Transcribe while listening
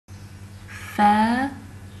fa,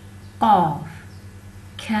 qaf,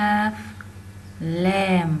 kaf,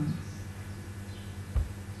 lam.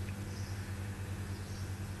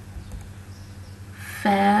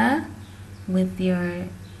 Fa with your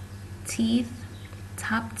teeth,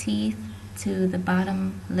 top teeth to the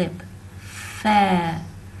bottom lip. Fa,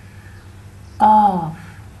 qaf,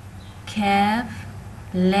 kaf,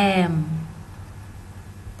 lam.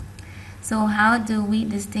 So how do we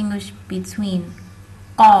distinguish between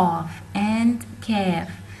qaf and kaf?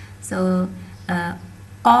 So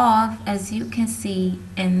qaf, as you can see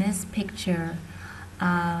in this picture,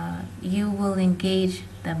 you will engage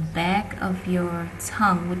the back of your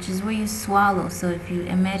tongue, which is where you swallow. So if you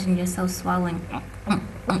imagine yourself swallowing,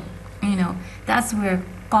 that's where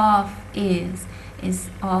qaf is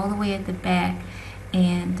all the way at the back.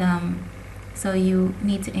 And so you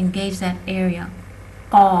need to engage that area.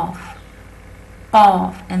 Qaf,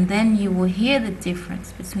 qaf, and then you will hear the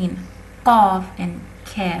difference between qaf and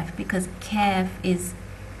kaf, because kaf is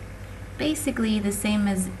basically the same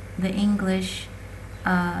as the English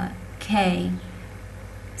K.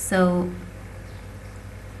 So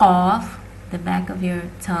qaf, the back of your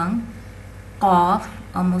tongue, qaf,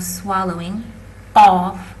 almost swallowing,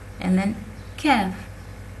 qaf, and then kaf,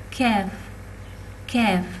 kaf,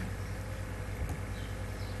 kaf.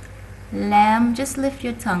 Lam, just lift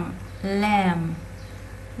your tongue. Lam,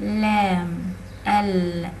 lam,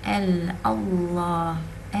 al, Allah,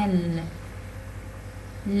 al,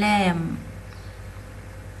 lam.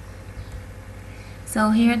 So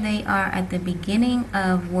here they are at the beginning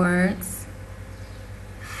of words.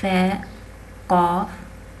 Fa, qaf.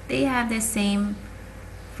 They have the same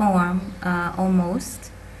form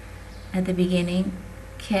almost at the beginning.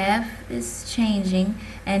 Kaf is changing,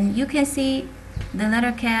 and you can see the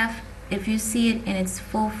letter kaf. If you see it in its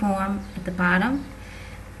full form at the bottom,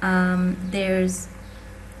 there's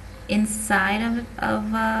inside of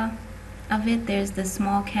it, there's the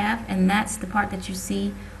small kaf, and that's the part that you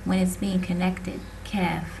see when it's being connected,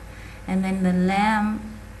 kaf. And then the lam,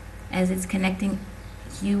 as it's connecting,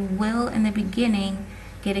 you will in the beginning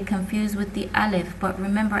get it confused with the alif, but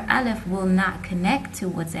remember, alif will not connect to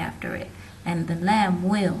what's after it, and the lam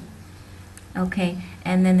will. Okay,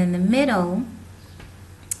 and then in the middle,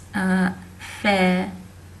 fa,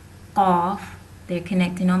 qaf, they're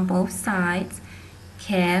connecting on both sides.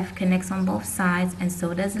 Kaf connects on both sides, and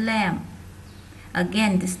so does lam.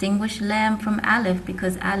 Again, distinguish lam from alif,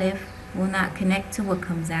 because alif will not connect to what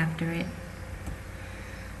comes after it.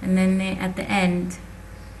 And then at the end,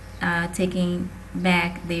 taking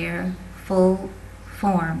back their full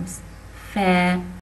forms. Fa,